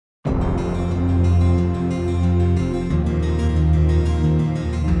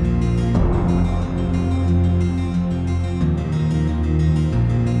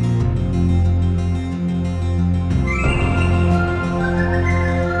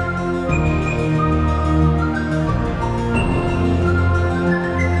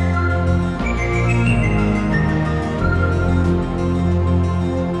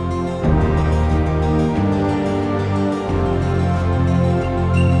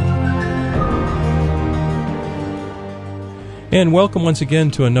And welcome once again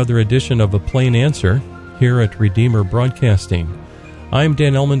to another edition of A Plain Answer here at Redeemer Broadcasting. I'm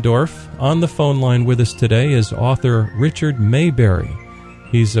Dan Elmendorf. On the phone line with us today is author Richard Maybury.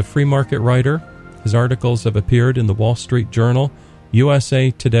 He's a free market writer. His articles have appeared in the Wall Street Journal,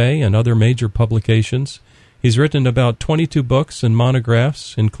 USA Today, and other major publications. He's written about 22 books and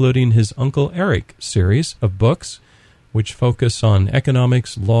monographs, including his Uncle Eric series of books, which focus on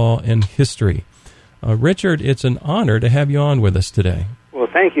economics, law, and history. Richard, it's an honor to have you on with us today. Well,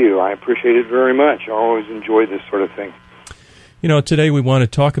 thank you. I appreciate it very much. I always enjoy this sort of thing. You know, today we want to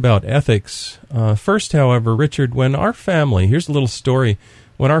talk about ethics. First, however, Richard, when our family, here's a little story.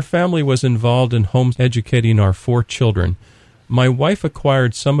 When our family was involved in home educating our 4 children, my wife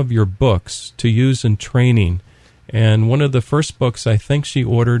acquired some of your books to use in training. And one of the first books I think she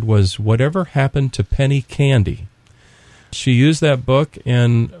ordered was Whatever Happened to Penny Candy. She used that book,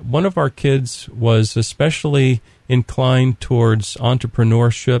 and one of our kids was especially inclined towards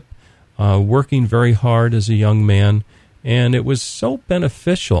entrepreneurship, working very hard as a young man, and it was so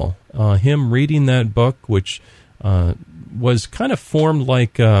beneficial, him reading that book, which was kind of formed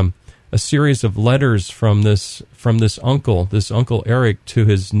like a series of letters from this Uncle Eric to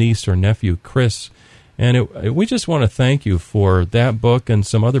his niece or nephew, Chris. And we just want to thank you for that book and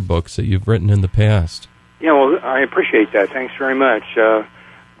some other books that you've written in the past. Yeah, well, I appreciate that. Thanks very much.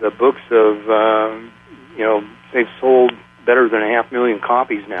 The books they've sold better than 500,000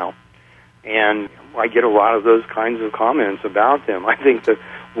 copies now, and I get a lot of those kinds of comments about them. I think that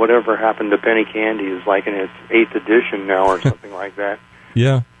Whatever Happened to Penny Candy is like in its 8th edition now or something like that.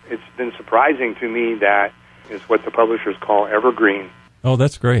 Yeah. It's been surprising to me that it's what the publishers call evergreen. Oh,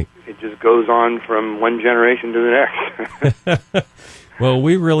 that's great. It just goes on from one generation to the next. Well,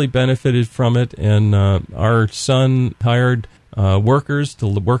 we really benefited from it, and our son hired workers to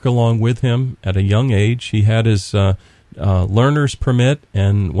work along with him at a young age. He had his learner's permit,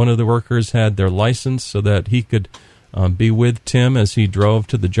 and one of the workers had their license so that he could be with Tim as he drove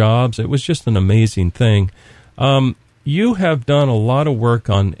to the jobs. It was just an amazing thing. You have done a lot of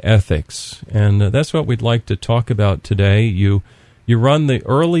work on ethics, and that's what we'd like to talk about today. You run the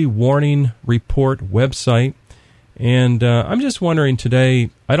Early Warning Report website. And I'm just wondering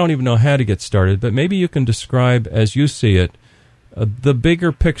today, I don't even know how to get started, but maybe you can describe, as you see it, the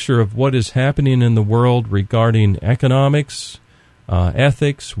bigger picture of what is happening in the world regarding economics,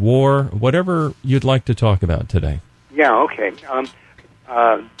 ethics, war, whatever you'd like to talk about today. Yeah, okay.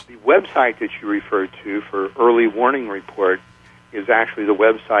 The website that you referred to for Early Warning Report is actually the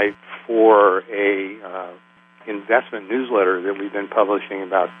website for a investment newsletter that we've been publishing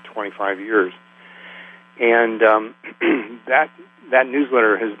about 25 years. And that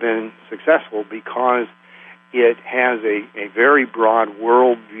newsletter has been successful because it has a very broad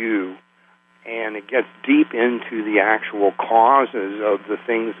world view, and it gets deep into the actual causes of the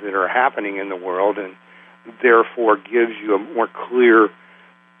things that are happening in the world, and therefore gives you a more clear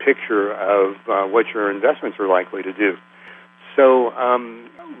picture of what your investments are likely to do. So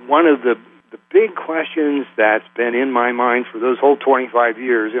one of the big questions that's been in my mind for those whole 25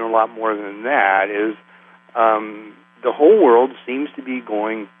 years, and a lot more than that, is the whole world seems to be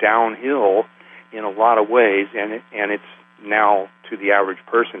going downhill in a lot of ways, and it's now, to the average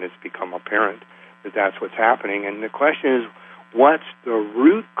person, it's become apparent that that's what's happening. And the question is, what's the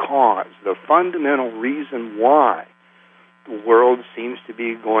root cause, the fundamental reason why the world seems to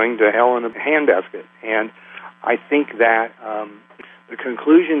be going to hell in a handbasket? And I think that the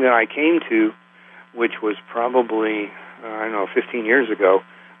conclusion that I came to, which was probably, 15 years ago,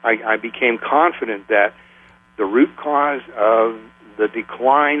 I became confident that the root cause of the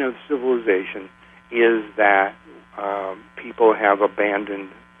decline of civilization is that people have abandoned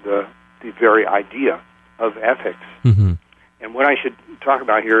the very idea of ethics. Mm-hmm. And what I should talk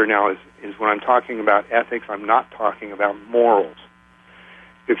about here now is when I'm talking about ethics, I'm not talking about morals.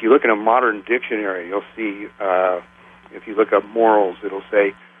 If you look in a modern dictionary, you'll see, if you look up morals, it'll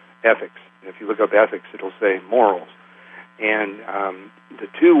say ethics. If you look up ethics, it'll say morals. And the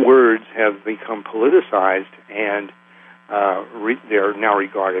two words have become politicized, and they're now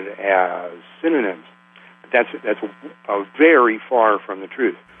regarded as synonyms. But that's very far from the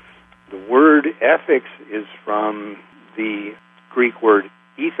truth. The word ethics is from the Greek word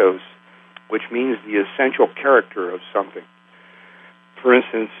ethos, which means the essential character of something. For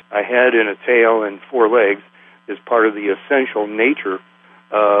instance, a head and a tail and 4 legs is part of the essential nature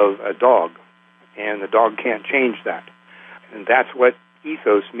of a dog, and the dog can't change that. And that's what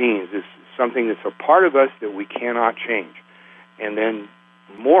ethos means. It's something that's a part of us that we cannot change. And then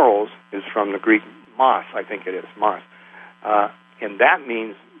morals is from the Greek mos, I think it is, mos. And that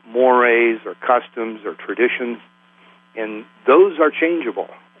means mores or customs or traditions. And those are changeable,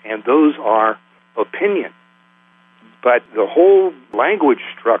 and those are opinion. But the whole language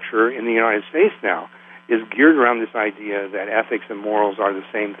structure in the United States now is geared around this idea that ethics and morals are the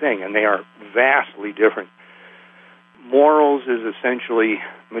same thing, and they are vastly different. Morals is essentially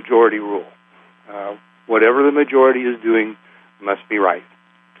majority rule. Whatever the majority is doing must be right.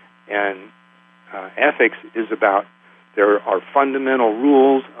 And ethics is about there are fundamental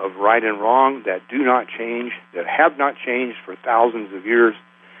rules of right and wrong that do not change, that have not changed for thousands of years,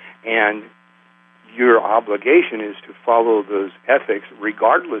 and your obligation is to follow those ethics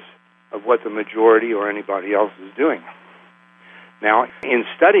regardless of what the majority or anybody else is doing. Now, in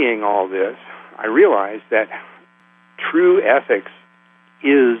studying all this, I realized that true ethics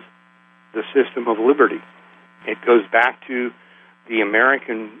is the system of liberty. It goes back to the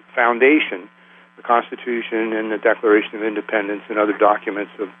American foundation, the Constitution and the Declaration of Independence and other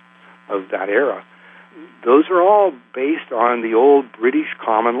documents of that era. Those are all based on the old British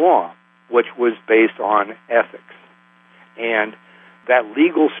common law, which was based on ethics. And that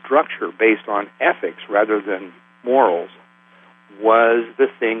legal structure based on ethics rather than morals was the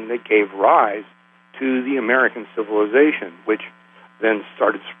thing that gave rise to the American civilization, which then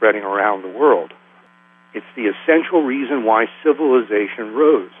started spreading around the world. It's the essential reason why civilization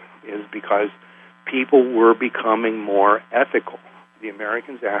rose, is because people were becoming more ethical. The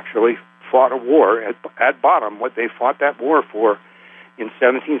Americans actually fought a war. At bottom, what they fought that war for in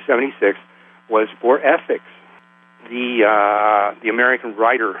 1776 was for ethics. The American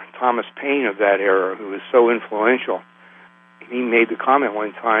writer Thomas Paine of that era, who was so influential, he made the comment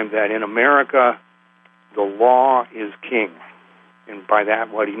one time that in America, the law is king. And by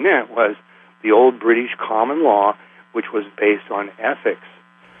that, what he meant was the old British common law, which was based on ethics,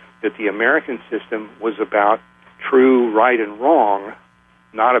 that the American system was about true right and wrong,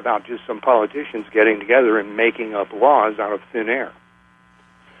 not about just some politicians getting together and making up laws out of thin air.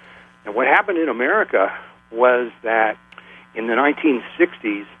 And what happened in America was that in the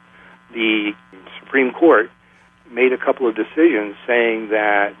 1960s, the Supreme Court made a couple of decisions saying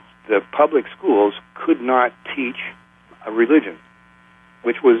that the public schools could not teach a religion,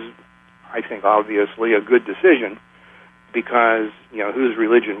 which was, I think, obviously a good decision because, whose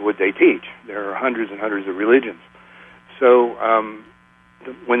religion would they teach? There are hundreds and hundreds of religions. So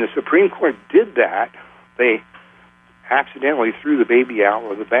when the Supreme Court did that, they accidentally threw the baby out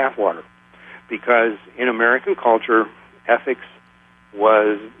with the bathwater, because in American culture, ethics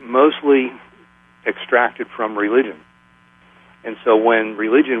was mostly extracted from religion. And so when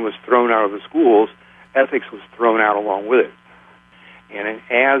religion was thrown out of the schools, ethics was thrown out along with it. And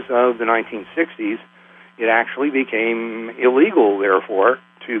as of the 1960s, it actually became illegal, therefore,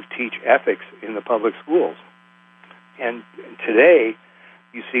 to teach ethics in the public schools. And today,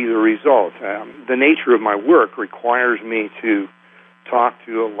 you see the result. The nature of my work requires me to talk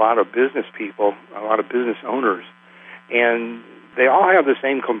to a lot of business people, a lot of business owners, and they all have the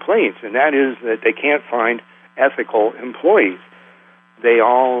same complaints, and that is that they can't find ethical employees. They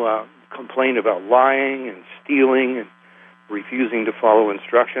all complain about lying and stealing and refusing to follow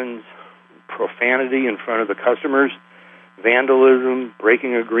instructions, profanity in front of the customers, vandalism,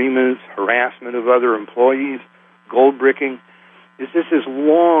 breaking agreements, harassment of other employees, gold bricking. It's just this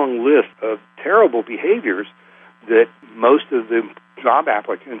long list of terrible behaviors that most of the job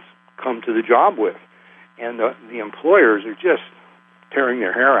applicants come to the job with. And the employers are just tearing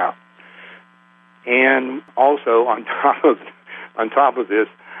their hair out. And also, on top of this,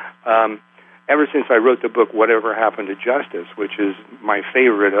 ever since I wrote the book, Whatever Happened to Justice, which is my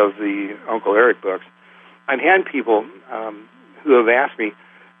favorite of the Uncle Eric books, I've had people who have asked me,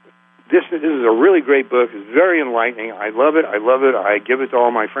 this is a really great book. It's very enlightening. I love it. I give it to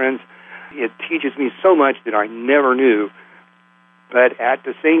all my friends. It teaches me so much that I never knew. But at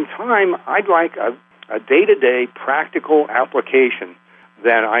the same time, I'd like a day-to-day practical application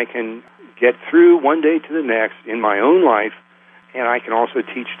that I can get through one day to the next in my own life, and I can also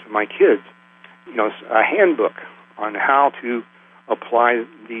teach to my kids. A handbook on how to apply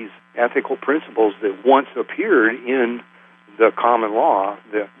these ethical principles that once appeared in the common law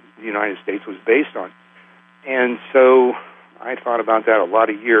that the United States was based on. And so I thought about that a lot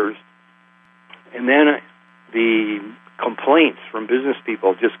of years. And then the complaints from business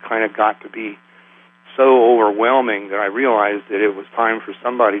people just kind of got to be so overwhelming that I realized that it was time for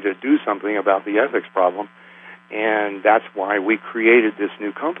somebody to do something about the ethics problem. And that's why we created this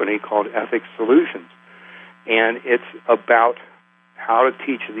new company called Ethics Solutions. And it's about how to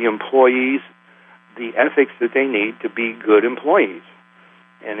teach the employees the ethics that they need to be good employees.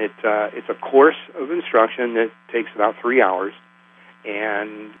 And it's a course of instruction that takes about 3 hours.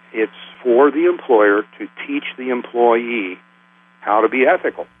 and it's for the employer to teach the employee how to be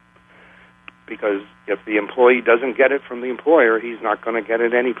ethical. Because if the employee doesn't get it from the employer, he's not going to get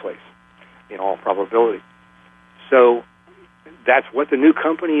it anyplace, in all probability. So that's what the new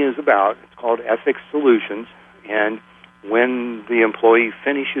company is about. It's called Ethics Solutions, and when the employee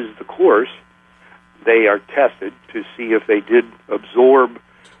finishes the course, they are tested to see if they did absorb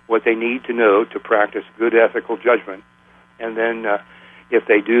what they need to know to practice good ethical judgment. And then if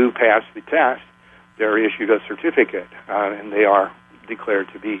they do pass the test, they're issued a certificate, and they are declared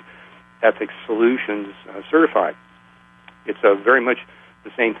to be Ethics Solutions certified. It's very much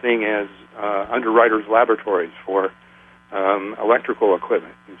the same thing as Underwriters Laboratories for electrical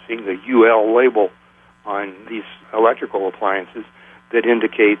equipment. You've seen the UL label on these electrical appliances that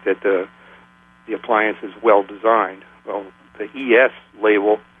indicate that the appliance is well designed. Well, the ES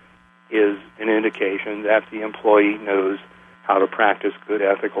label is an indication that the employee knows how to practice good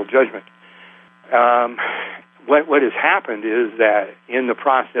ethical judgment. What has happened is that in the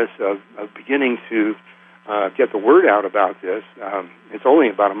process of beginning to get the word out about this, it's only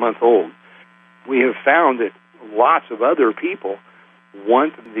about a month old, we have found that lots of other people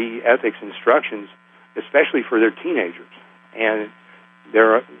want the ethics instructions, especially for their teenagers. And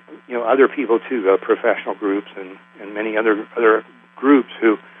there are other people too, professional groups and many other groups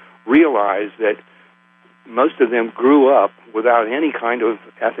who realize that most of them grew up without any kind of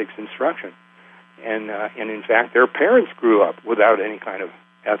ethics instruction. And in fact, their parents grew up without any kind of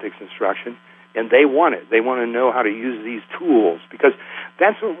ethics instruction, and they want it. They want to know how to use these tools, because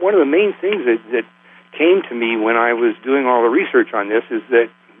that's one of the main things that came to me when I was doing all the research on this, is that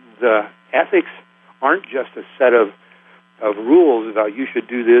the ethics aren't just a set of rules about you should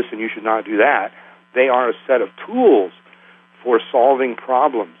do this and you should not do that. They are a set of tools for solving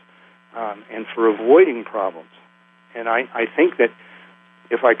problems and for avoiding problems. And I think that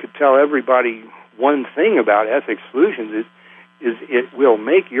if I could tell everybody one thing about Ethics Solutions is it will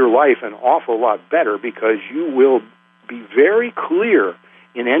make your life an awful lot better, because you will be very clear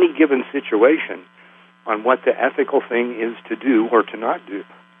in any given situation on what the ethical thing is to do or to not do.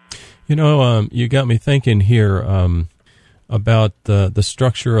 You got me thinking here about the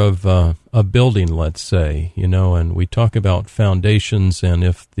structure of a building, let's say, and we talk about foundations, and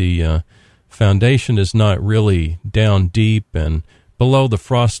if the foundation is not really down deep and below the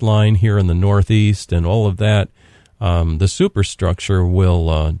frost line here in the Northeast and all of that, the superstructure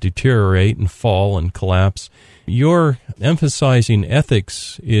will deteriorate and fall and collapse. You're emphasizing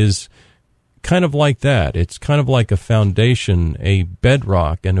ethics is kind of like that. It's kind of like a foundation, a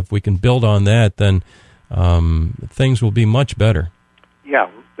bedrock, and if we can build on that, then things will be much better. Yeah,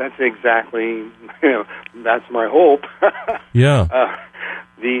 that's exactly, that's my hope. Yeah.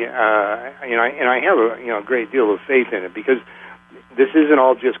 And I have a great deal of faith in it, because this isn't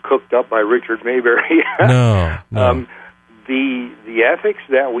all just cooked up by Richard Maybury. No. The ethics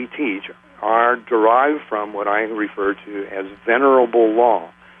that we teach are derived from what I refer to as venerable law.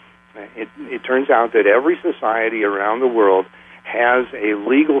 It turns out that every society around the world has a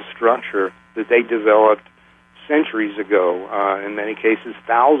legal structure that they developed centuries ago, in many cases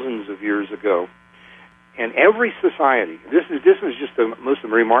thousands of years ago. And every society, this is just the most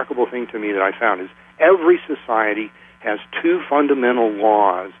remarkable thing to me that I found, is every society has two fundamental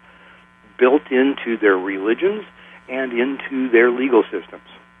laws built into their religions and into their legal systems,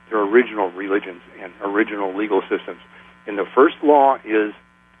 their original religions and original legal systems. And the first law is,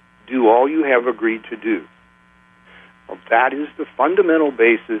 do all you have agreed to do. Well, that is the fundamental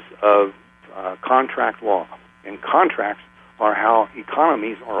basis of contract law. And contracts are how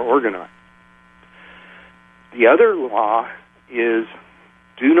economies are organized. The other law is,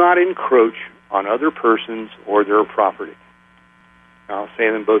 do not encroach on other persons or their property. I'll say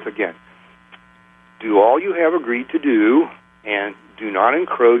them both again. Do all you have agreed to do, and do not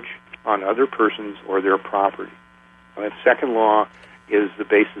encroach on other persons or their property. And that second law is the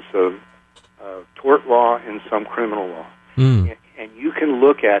basis of tort law and some criminal law. And you can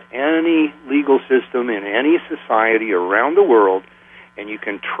look at any legal system in any society around the world, and you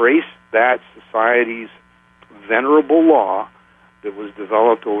can trace that society's venerable law that was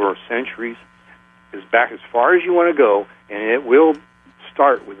developed over centuries back as far as you want to go, and it will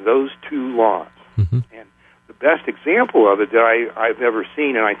start with those two laws. Mm-hmm. And the best example of it that I've ever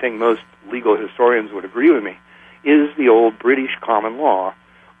seen, and I think most legal historians would agree with me, is the old British common law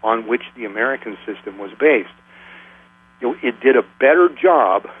on which the American system was based. It did a better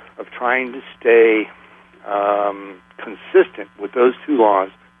job of trying to stay consistent with those two laws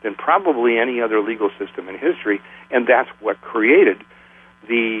than probably any other legal system in history, and that's what created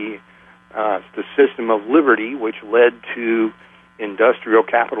the system of liberty, which led to industrial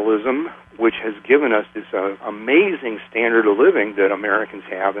capitalism, which has given us this amazing standard of living that Americans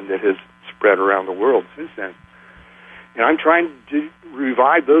have and that has spread around the world since then. And I'm trying to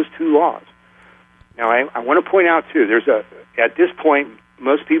revive those two laws. Now, I want to point out, too, at this point,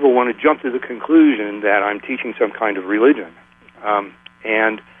 most people want to jump to the conclusion that I'm teaching some kind of religion.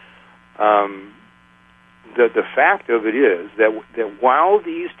 The fact of it is that while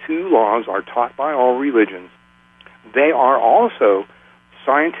these two laws are taught by all religions, they are also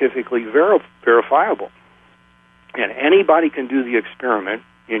scientifically verifiable. And anybody can do the experiment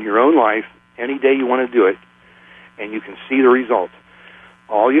in your own life any day you want to do it, and you can see the results.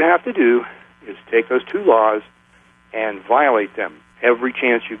 All you have to do is take those two laws and violate them every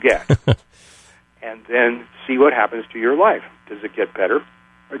chance you get, and then see what happens to your life. Does it get better,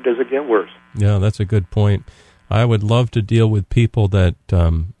 or does it get worse? Yeah, that's a good point. I would love to deal with people that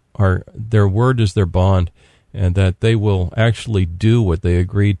their word is their bond, and that they will actually do what they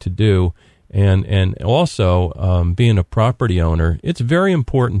agreed to do. And also, being a property owner, it's very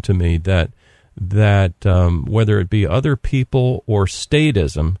important to me that whether it be other people or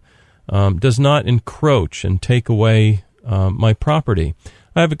statism, does not encroach and take away my property.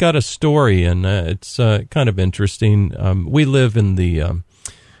 I've got a story, and it's kind of interesting. We live in the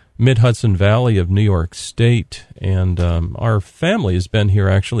Mid-Hudson Valley of New York State, and our family has been here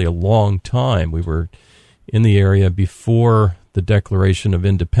actually a long time. We were in the area before the Declaration of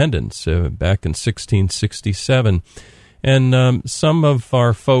Independence, back in 1667. And some of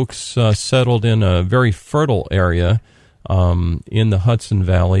our folks settled in a very fertile area in the Hudson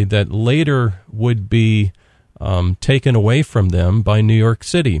Valley that later would be taken away from them by New York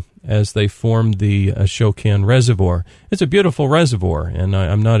City as they formed the Shokan Reservoir. It's a beautiful reservoir, and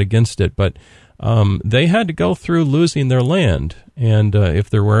I'm not against it, but they had to go through losing their land. And if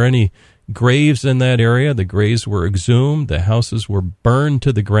there were any graves in that area, the graves were exhumed, the houses were burned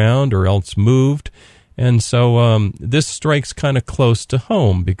to the ground or else moved. And so this strikes kind of close to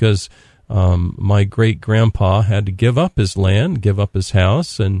home because my great-grandpa had to give up his land, give up his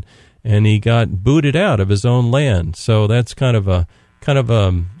house, and he got booted out of his own land. So that's kind of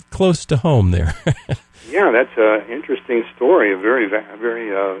close to home there. Yeah, that's an interesting story, a very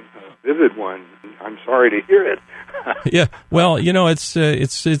vivid one. I'm sorry to hear it. Yeah, well,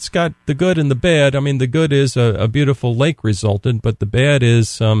 it's got the good and the bad. I mean, the good is a beautiful lake resulted, but the bad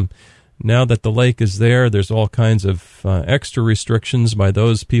is now that the lake is there, there's all kinds of extra restrictions by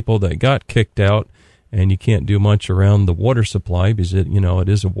those people that got kicked out, and you can't do much around the water supply because it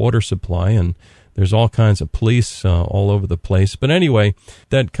is a water supply, and there's all kinds of police all over the place. But anyway,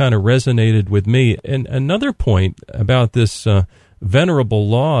 that kind of resonated with me. And another point about this venerable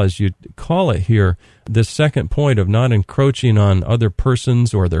law, as you call it here, this second point of not encroaching on other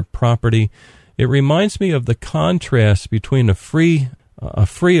persons or their property, it reminds me of the contrast between a free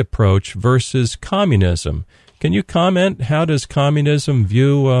approach versus communism. Can you comment? How does communism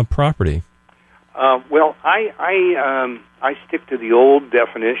view property? Well, I stick to the old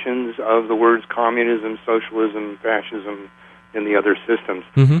definitions of the words communism, socialism, fascism, and the other systems.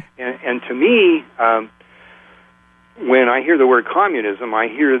 Mm-hmm. And to me, when I hear the word communism, I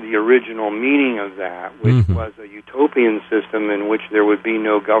hear the original meaning of that, which was a utopian system in which there would be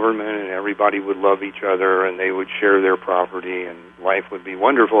no government and everybody would love each other and they would share their property and life would be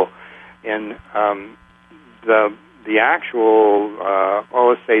wonderful. And the actual,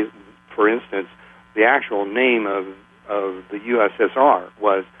 let's say, for instance, the actual name of the USSR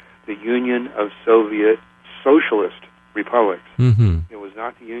was the Union of Soviet Socialist Republics. Mm-hmm. It was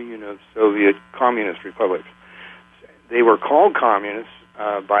not the Union of Soviet Communist Republics. They were called communists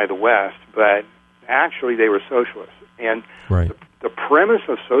by the West, but actually they were socialists. And right. The premise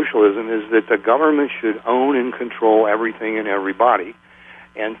of socialism is that the government should own and control everything and everybody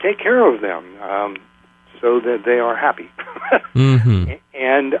and take care of them so that they are happy. Mm-hmm.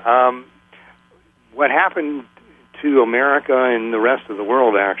 And what happened to America and the rest of the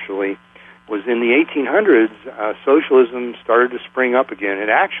world, actually, was in the 1800s, socialism started to spring up again. It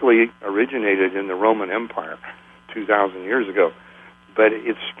actually originated in the Roman Empire 2,000 years ago, but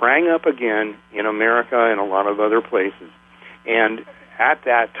it sprang up again in America and a lot of other places. And at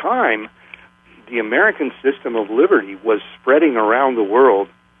that time, the American system of liberty was spreading around the world,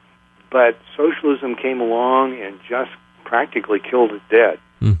 but socialism came along and just practically killed it dead.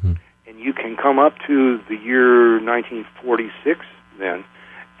 Mm-hmm. And you can come up to the year 1946 then,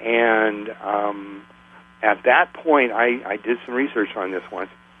 and at that point, I did some research on this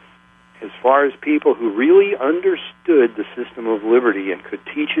once. As far as people who really understood the system of liberty and could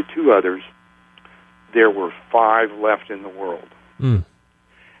teach it to others, there were 5 left in the world. Mm.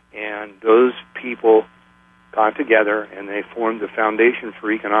 And those people got together and they formed the Foundation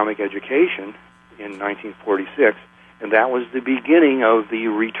for Economic Education in 1946, and that was the beginning of the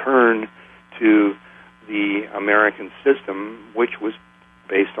return to the American system, which was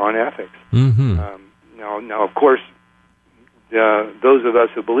based on ethics. Mm-hmm. Now, of course, those of us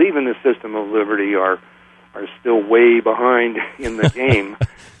who believe in the system of liberty are still way behind in the game.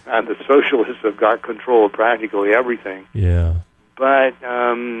 The socialists have got control of practically everything. Yeah. But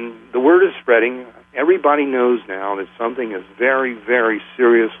the word is spreading. Everybody knows now that something is very, very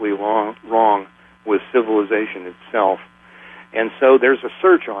seriously wrong with civilization itself. And so there's a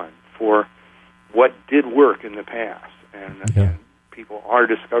search on for what did work in the past. And people are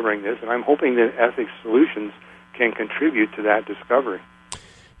discovering this, and I'm hoping that Ethics Solutions can contribute to that discovery.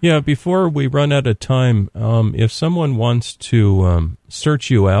 Yeah, before we run out of time, if someone wants to search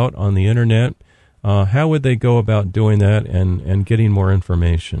you out on the Internet, how would they go about doing that and getting more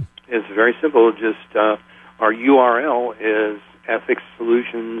information? It's very simple. Just our URL is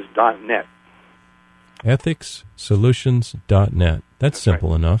ethicssolutions.net. Ethicssolutions.net. That's simple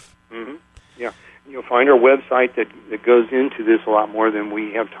right. enough. Mm-hmm. Yeah. You'll find our website that goes into this a lot more than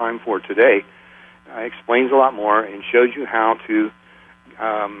we have time for today. Explains a lot more and shows you how to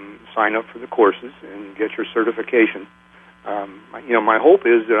sign up for the courses and get your certification. My hope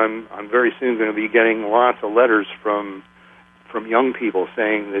is that I'm very soon going to be getting lots of letters from young people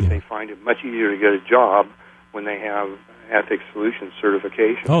saying that they find it much easier to get a job when they have Ethics Solutions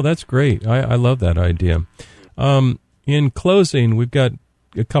certification. Oh, that's great. I love that idea. In closing, we've got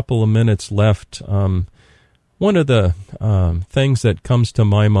a couple of minutes left. One of the things that comes to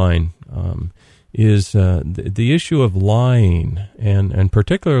my mind is the issue of lying, and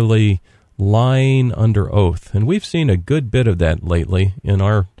particularly lying under oath. And we've seen a good bit of that lately in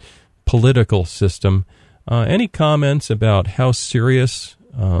our political system. Any comments about how serious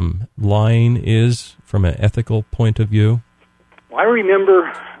lying is from an ethical point of view? Well, I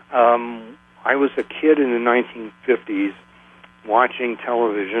remember I was a kid in the 1950s watching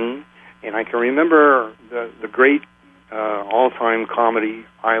television, and I can remember the great all-time comedy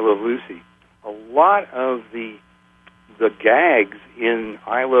I Love Lucy. A lot of the gags in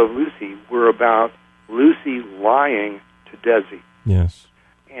I Love Lucy were about Lucy lying to Desi. Yes.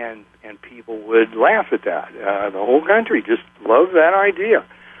 And people would laugh at that. The whole country just loved that idea.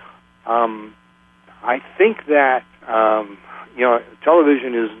 I think that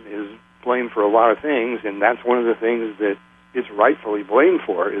television is blamed for a lot of things, and that's one of the things that it's rightfully blamed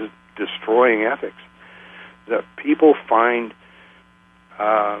for, is destroying ethics. That people find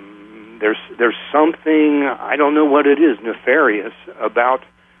there's something, I don't know what it is, nefarious about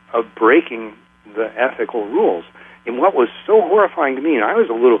breaking the ethical rules. And what was so horrifying to me, and I was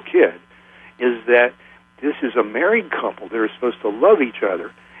a little kid, is that this is a married couple. They're supposed to love each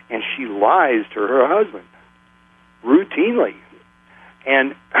other, and she lies to her husband routinely.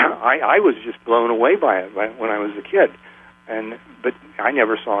 And I was just blown away by it when I was a kid. But I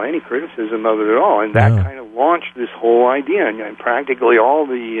never saw any criticism of it at all. And that kind of launched this whole idea. And practically all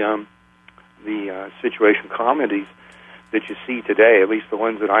the situation comedies that you see today, at least the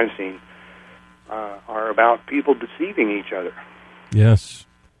ones that I've seen, are about people deceiving each other. Yes.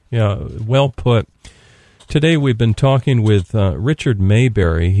 Yeah, well put. Today we've been talking with Richard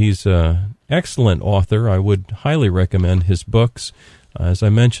Maybury. He's an excellent author. I would highly recommend his books. As I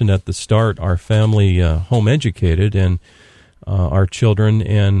mentioned at the start, our family home educated and our children,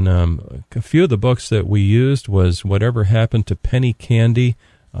 and a few of the books that we used was Whatever Happened to Penny Candy,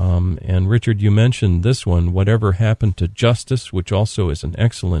 and Richard, you mentioned this one, Whatever Happened to Justice, which also is an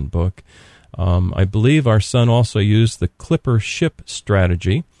excellent book. I believe our son also used The Clipper Ship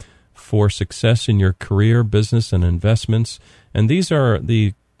Strategy for Success in Your Career, Business, and Investments, and these are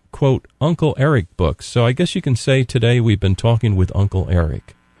the, quote, Uncle Eric books. So I guess you can say today we've been talking with Uncle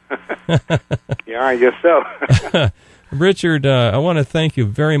Eric. Yeah, I guess so. Richard, I want to thank you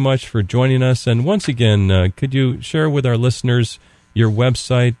very much for joining us. And once again, could you share with our listeners your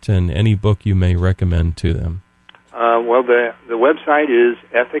website and any book you may recommend to them? Well, the website is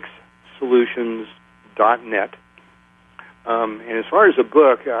ethicssolutions.net. And as far as a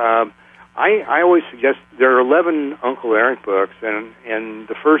book, I always suggest there are 11 Uncle Eric books, and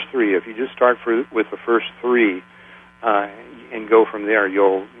the first three, if you just start with the first three and go from there,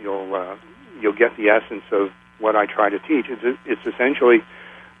 you'll get the essence of what I try to teach. It's essentially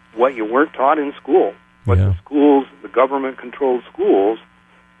what you weren't taught in school, what the schools, the government-controlled schools,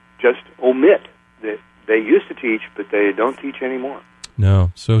 just omit that they used to teach, but they don't teach anymore.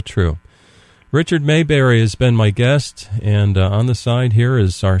 No, so true. Richard Maybury has been my guest, and on the side here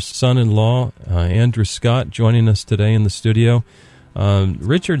is our son-in-law, Andrew Scott, joining us today in the studio.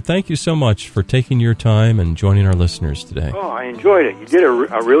 Richard, thank you so much for taking your time and joining our listeners today. Oh, I enjoyed it. You did a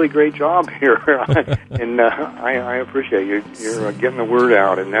really great job here, and I appreciate you. You're getting the word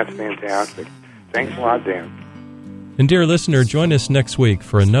out, and that's fantastic. Thanks a lot, Dan. And dear listener, join us next week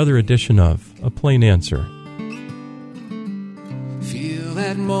for another edition of A Plain Answer. Feel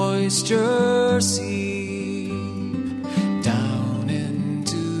that moisture seep down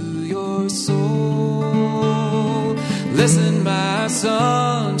into your soul. Listen, my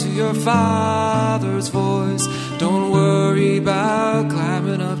son, to your Father's voice. Don't worry about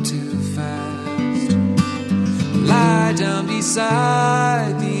climbing up too fast. Lie down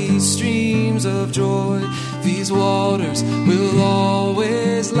beside these streams of joy. These waters will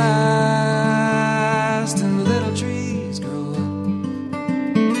always last, and little trees grow up.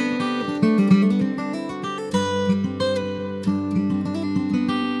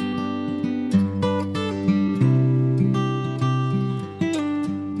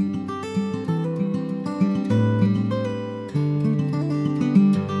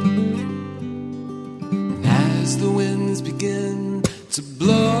 And as the winds begin to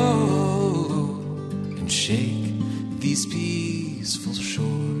blow and shake these peaceful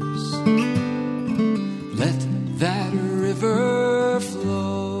shores, let that river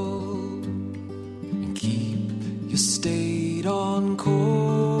flow and keep you stayed on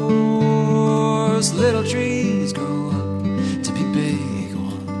course. Little trees grow up to be big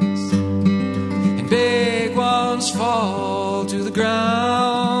ones, and big ones fall to the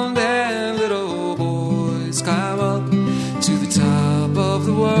ground, and little boys climb up to the top of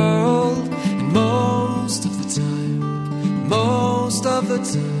the world. And most of the time, most of the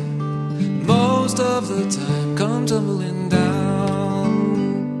time come tumbling